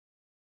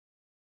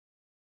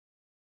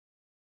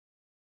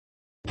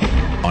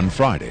On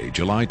Friday,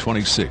 July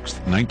 26,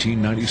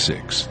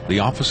 1996, the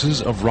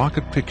offices of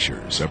Rocket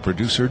Pictures, a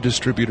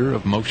producer-distributor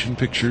of motion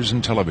pictures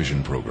and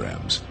television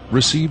programs,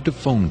 received a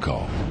phone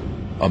call.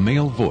 A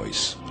male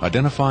voice,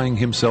 identifying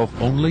himself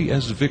only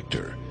as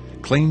Victor,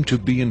 claimed to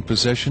be in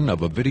possession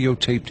of a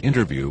videotaped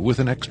interview with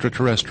an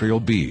extraterrestrial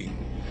being.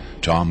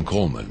 Tom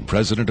Coleman,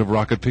 president of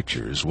Rocket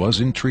Pictures, was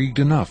intrigued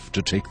enough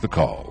to take the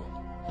call.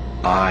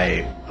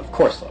 I, of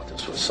course, thought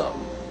this was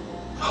some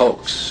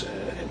hoax.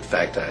 In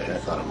fact, I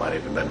thought it might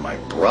have even been my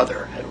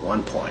brother at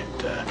one point.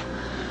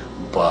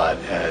 But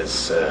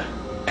as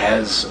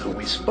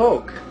we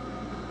spoke,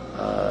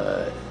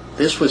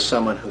 this was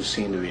someone who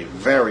seemed to be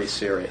very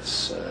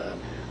serious.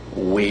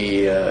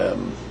 We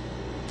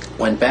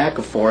went back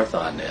and forth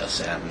on this,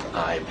 and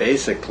I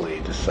basically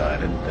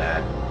decided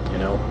that, you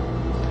know,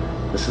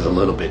 this is a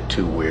little bit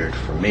too weird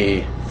for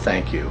me.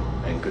 Thank you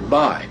and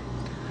goodbye.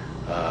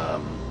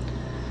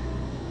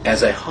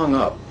 As I hung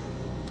up,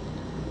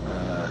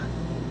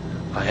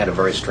 I had a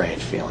very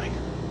strange feeling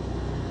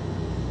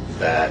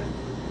that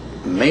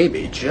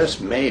maybe, just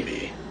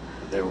maybe,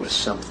 there was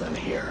something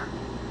here.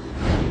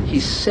 He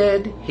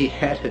said he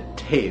had a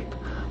tape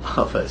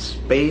of a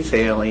space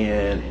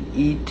alien, an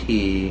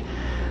ET,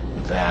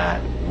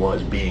 that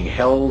was being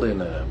held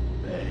in a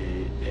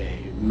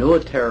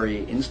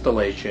military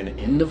installation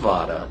in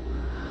Nevada.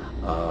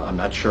 I'm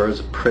not sure as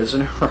a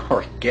prisoner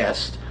or a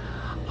guest.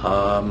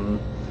 And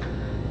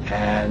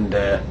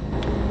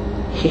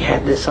he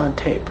had this on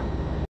tape.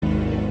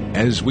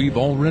 As we've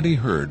already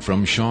heard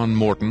from Sean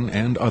Morton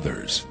and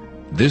others,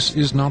 this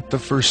is not the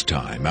first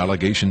time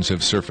allegations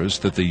have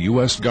surfaced that the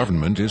U.S.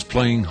 government is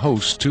playing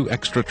host to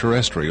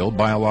extraterrestrial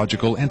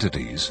biological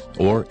entities,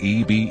 or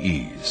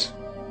EBEs.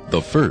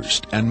 The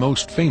first and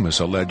most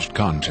famous alleged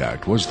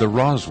contact was the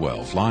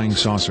Roswell flying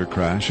saucer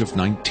crash of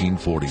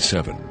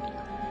 1947.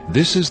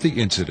 This is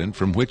the incident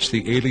from which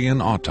the alien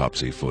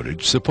autopsy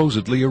footage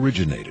supposedly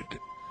originated.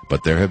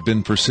 But there have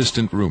been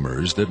persistent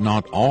rumors that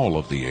not all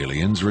of the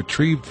aliens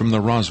retrieved from the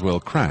Roswell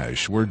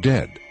crash were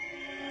dead.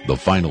 The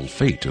final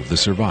fate of the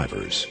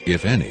survivors,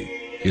 if any,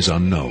 is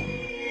unknown.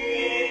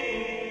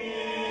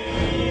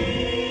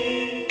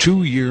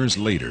 2 years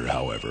later,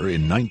 however,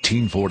 in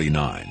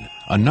 1949,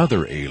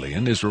 another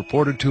alien is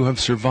reported to have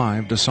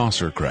survived a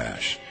saucer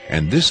crash,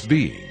 and this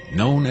being,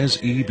 known as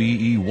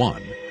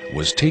EBE-1,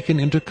 was taken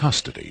into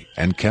custody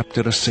and kept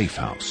at a safe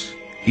house.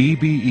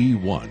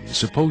 EBE-1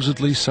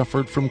 supposedly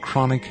suffered from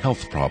chronic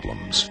health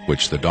problems,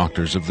 which the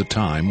doctors of the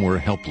time were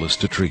helpless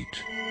to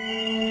treat.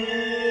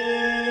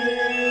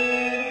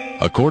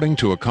 According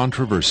to a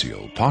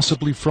controversial,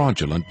 possibly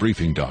fraudulent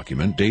briefing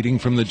document dating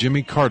from the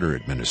Jimmy Carter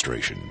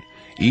administration,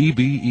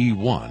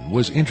 EBE-1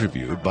 was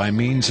interviewed by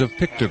means of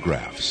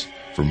pictographs,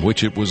 from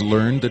which it was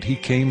learned that he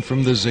came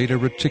from the Zeta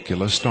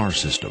Reticuli star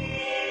system.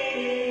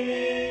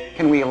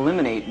 Can we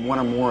eliminate one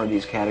or more of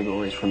these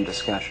categories from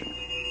discussion?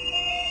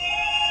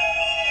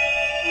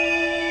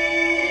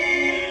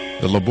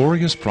 The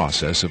laborious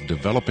process of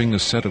developing a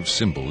set of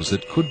symbols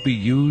that could be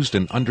used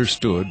and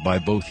understood by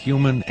both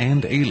human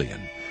and alien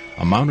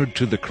amounted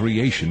to the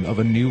creation of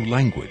a new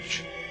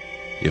language.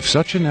 If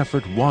such an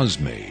effort was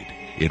made,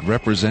 it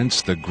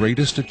represents the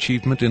greatest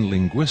achievement in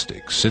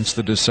linguistics since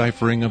the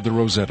deciphering of the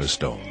Rosetta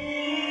Stone.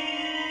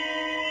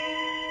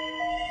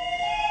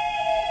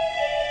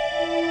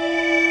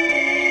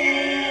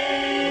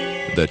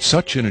 That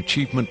such an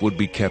achievement would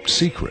be kept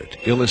secret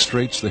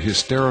illustrates the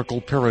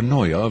hysterical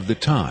paranoia of the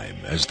time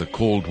as the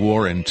Cold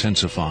War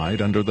intensified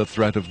under the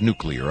threat of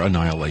nuclear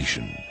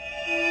annihilation.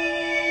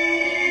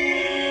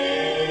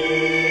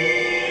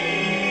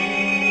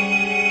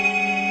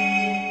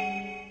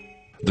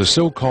 The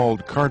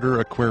so-called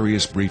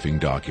Carter-Aquarius briefing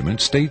document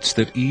states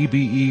that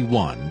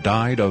EBE-1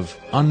 died of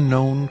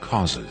unknown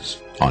causes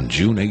on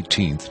June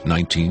 18,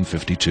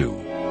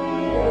 1952.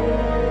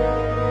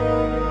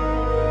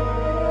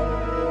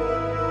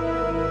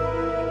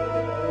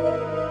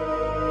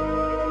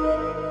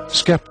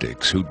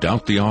 Skeptics who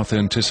doubt the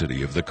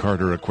authenticity of the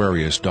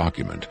Carter-Aquarius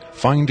document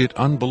find it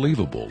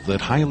unbelievable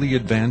that highly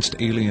advanced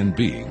alien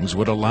beings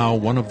would allow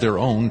one of their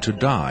own to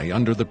die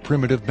under the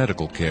primitive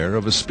medical care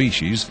of a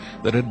species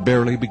that had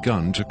barely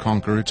begun to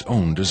conquer its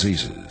own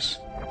diseases.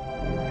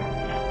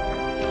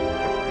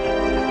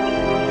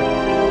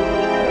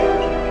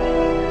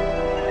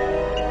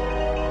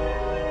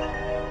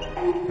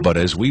 But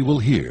as we will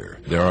hear,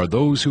 there are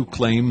those who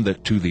claim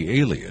that to the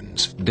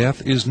aliens,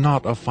 death is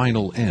not a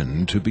final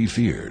end to be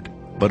feared,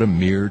 but a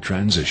mere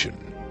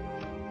transition.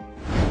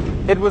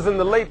 It was in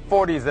the late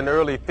 40s and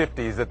early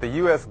 50s that the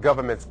U.S.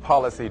 government's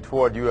policy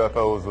toward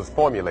UFOs was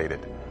formulated.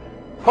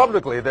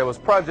 Publicly, there was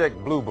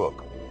Project Blue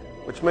Book,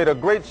 which made a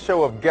great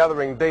show of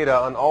gathering data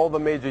on all the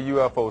major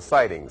UFO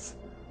sightings,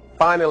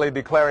 finally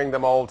declaring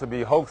them all to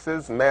be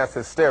hoaxes, mass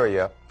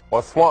hysteria,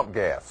 or swamp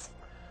gas.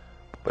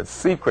 But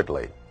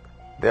secretly,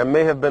 there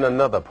may have been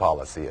another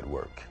policy at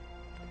work.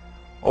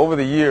 Over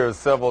the years,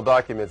 several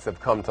documents have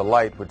come to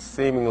light which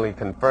seemingly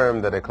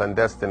confirm that a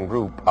clandestine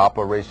group,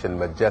 Operation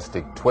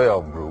Majestic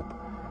 12 Group,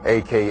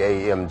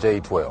 aka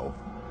MJ-12,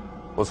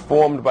 was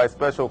formed by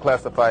special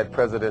classified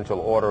presidential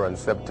order on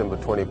September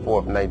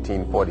 24,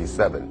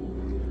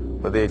 1947,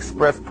 for the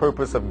express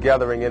purpose of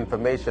gathering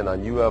information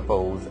on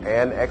UFOs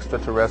and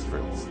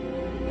extraterrestrials,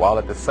 while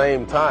at the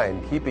same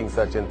time keeping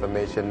such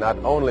information not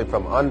only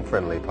from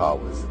unfriendly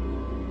powers,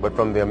 but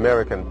from the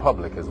American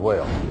public as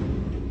well.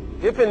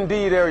 If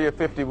indeed Area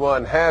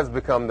 51 has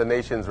become the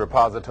nation's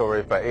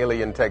repository for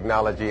alien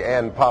technology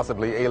and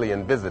possibly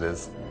alien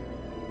visitors,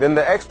 then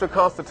the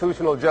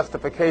extra-constitutional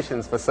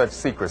justifications for such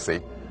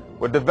secrecy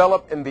were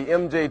developed in the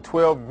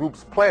MJ-12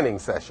 group's planning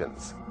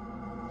sessions.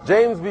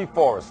 James B.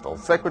 Forrestal,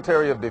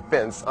 Secretary of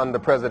Defense under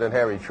President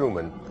Harry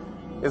Truman,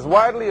 is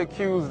widely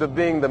accused of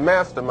being the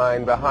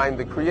mastermind behind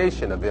the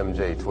creation of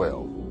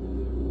MJ-12.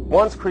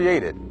 Once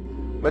created,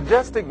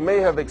 Majestic may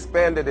have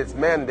expanded its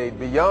mandate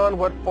beyond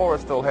what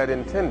Forrestal had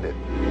intended.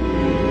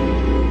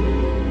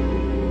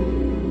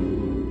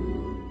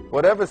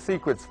 Whatever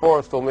secrets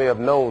Forrestal may have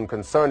known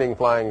concerning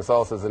flying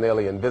saucers and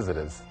alien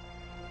visitors,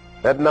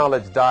 that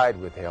knowledge died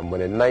with him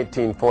when in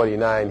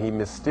 1949 he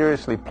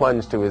mysteriously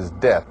plunged to his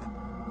death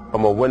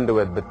from a window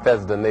at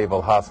Bethesda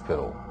Naval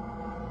Hospital.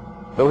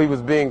 Though he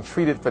was being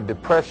treated for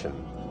depression,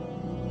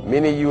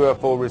 many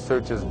UFO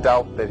researchers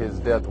doubt that his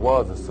death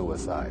was a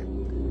suicide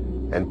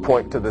and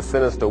point to the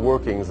sinister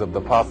workings of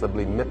the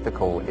possibly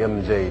mythical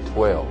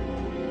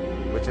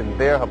MJ-12, which in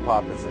their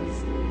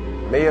hypothesis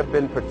may have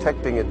been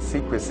protecting its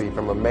secrecy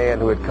from a man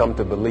who had come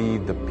to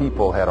believe the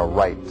people had a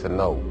right to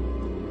know.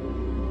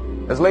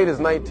 As late as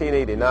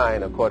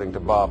 1989, according to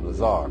Bob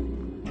Lazar,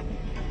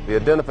 the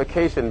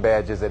identification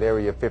badges at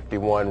Area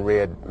 51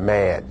 read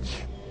MADGE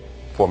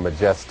for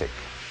Majestic.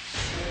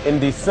 In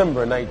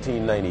December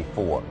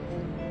 1994,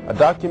 a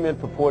document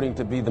purporting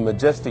to be the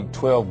Majestic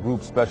 12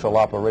 Group Special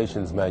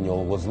Operations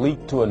Manual was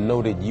leaked to a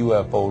noted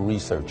UFO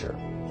researcher.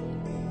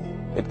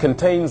 It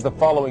contains the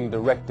following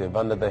directive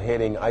under the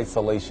heading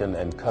Isolation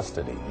and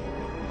Custody.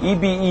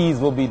 EBEs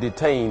will be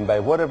detained by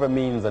whatever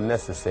means are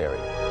necessary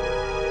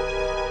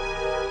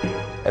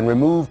and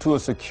removed to a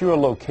secure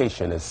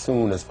location as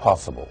soon as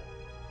possible.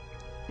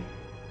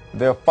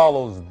 There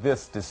follows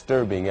this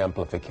disturbing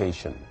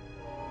amplification.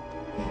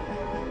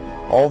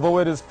 Although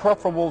it is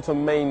preferable to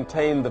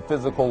maintain the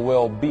physical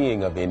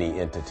well-being of any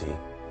entity,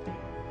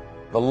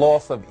 the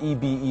loss of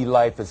EBE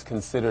life is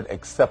considered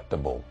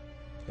acceptable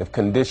if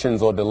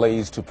conditions or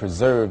delays to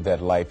preserve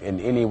that life in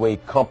any way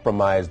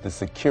compromise the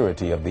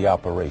security of the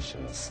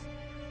operations.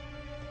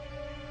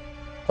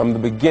 From the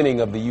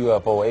beginning of the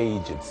UFO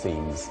age, it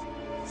seems,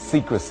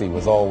 secrecy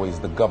was always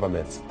the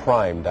government's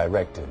prime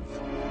directive.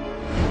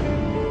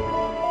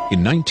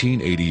 In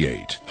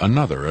 1988,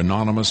 another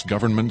anonymous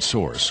government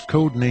source,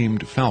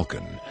 codenamed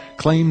Falcon,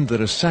 claimed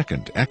that a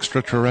second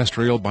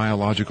extraterrestrial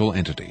biological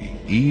entity,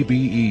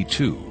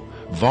 EBE-2,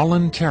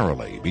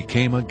 voluntarily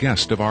became a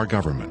guest of our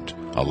government,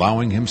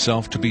 allowing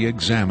himself to be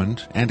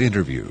examined and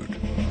interviewed.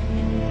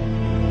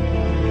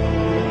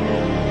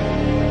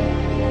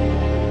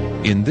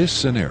 In this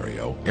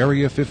scenario,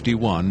 Area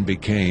 51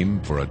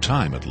 became, for a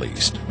time at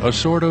least, a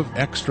sort of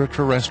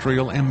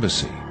extraterrestrial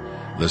embassy,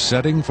 the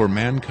setting for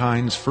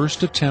mankind's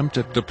first attempt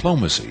at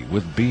diplomacy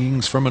with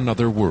beings from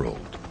another world.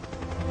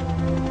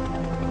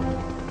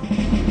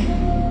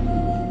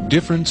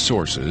 Different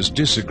sources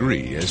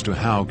disagree as to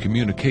how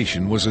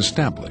communication was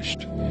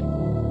established.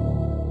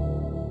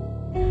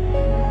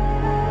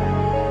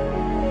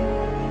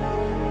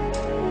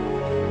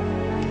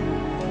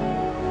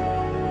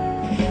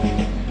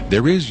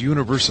 There is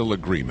universal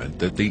agreement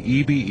that the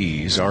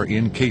EBEs are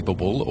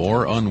incapable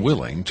or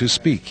unwilling to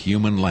speak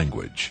human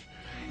language.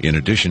 In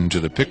addition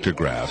to the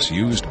pictographs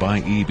used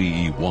by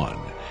EBE-1,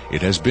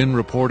 it has been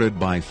reported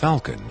by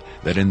Falcon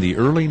that in the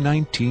early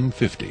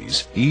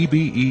 1950s,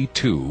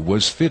 EBE-2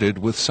 was fitted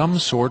with some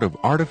sort of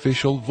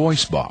artificial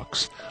voice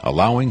box,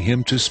 allowing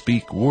him to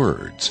speak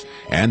words,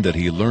 and that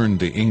he learned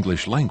the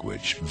English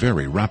language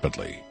very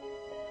rapidly.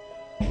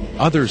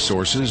 Other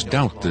sources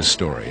doubt this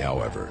story,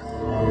 however.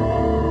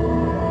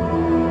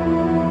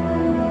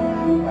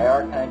 By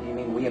our kind, do you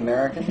mean we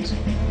Americans?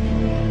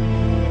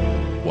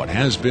 What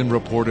has been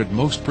reported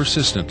most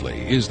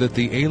persistently is that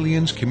the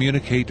aliens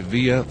communicate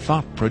via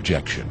thought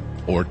projection,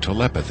 or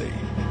telepathy.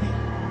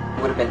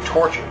 Would have been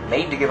tortured,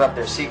 made to give up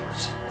their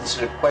secrets,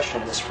 instead of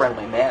questioned in this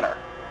friendly manner.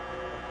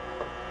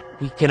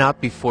 We cannot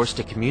be forced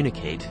to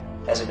communicate.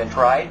 Has it been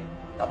tried?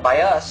 Not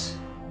by us.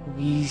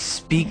 We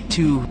speak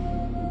to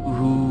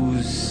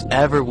who's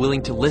ever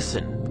willing to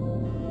listen.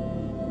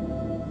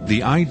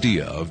 The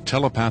idea of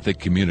telepathic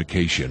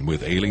communication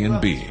with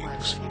alien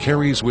beings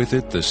carries with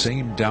it the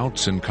same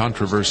doubts and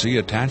controversy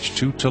attached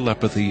to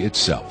telepathy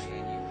itself.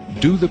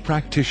 Do the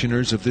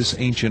practitioners of this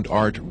ancient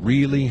art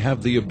really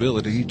have the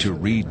ability to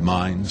read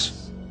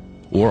minds?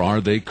 Or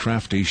are they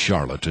crafty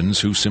charlatans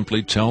who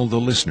simply tell the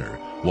listener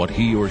what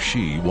he or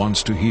she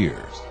wants to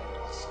hear?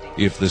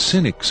 If the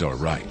cynics are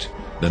right,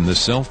 then the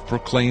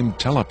self-proclaimed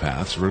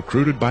telepaths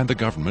recruited by the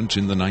government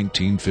in the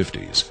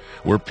 1950s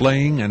were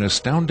playing an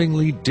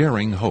astoundingly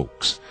daring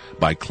hoax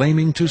by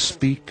claiming to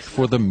speak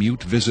for the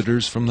mute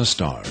visitors from the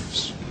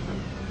stars.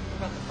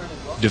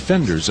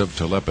 Defenders of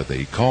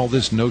telepathy call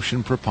this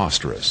notion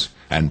preposterous,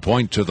 and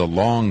point to the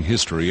long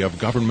history of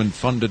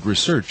government-funded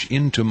research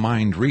into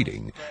mind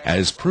reading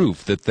as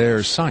proof that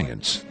their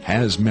science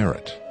has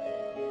merit.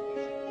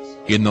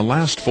 In the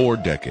last 4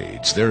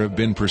 decades, there have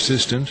been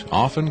persistent,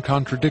 often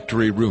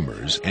contradictory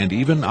rumors and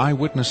even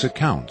eyewitness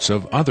accounts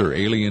of other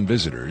alien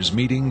visitors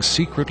meeting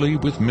secretly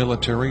with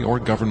military or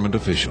government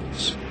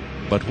officials.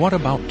 But what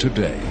about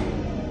today?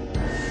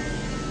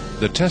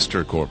 The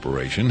Tester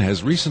Corporation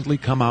has recently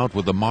come out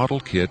with a model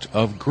kit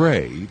of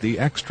Gray, the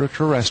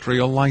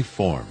extraterrestrial life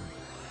form,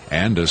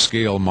 and a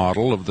scale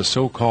model of the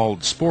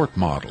so-called sport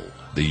model,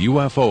 the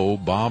UFO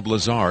Bob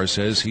Lazar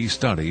says he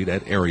studied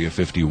at Area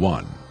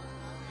 51.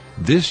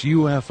 This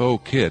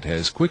UFO kit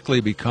has quickly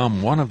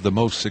become one of the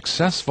most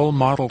successful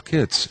model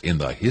kits in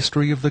the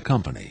history of the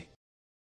company.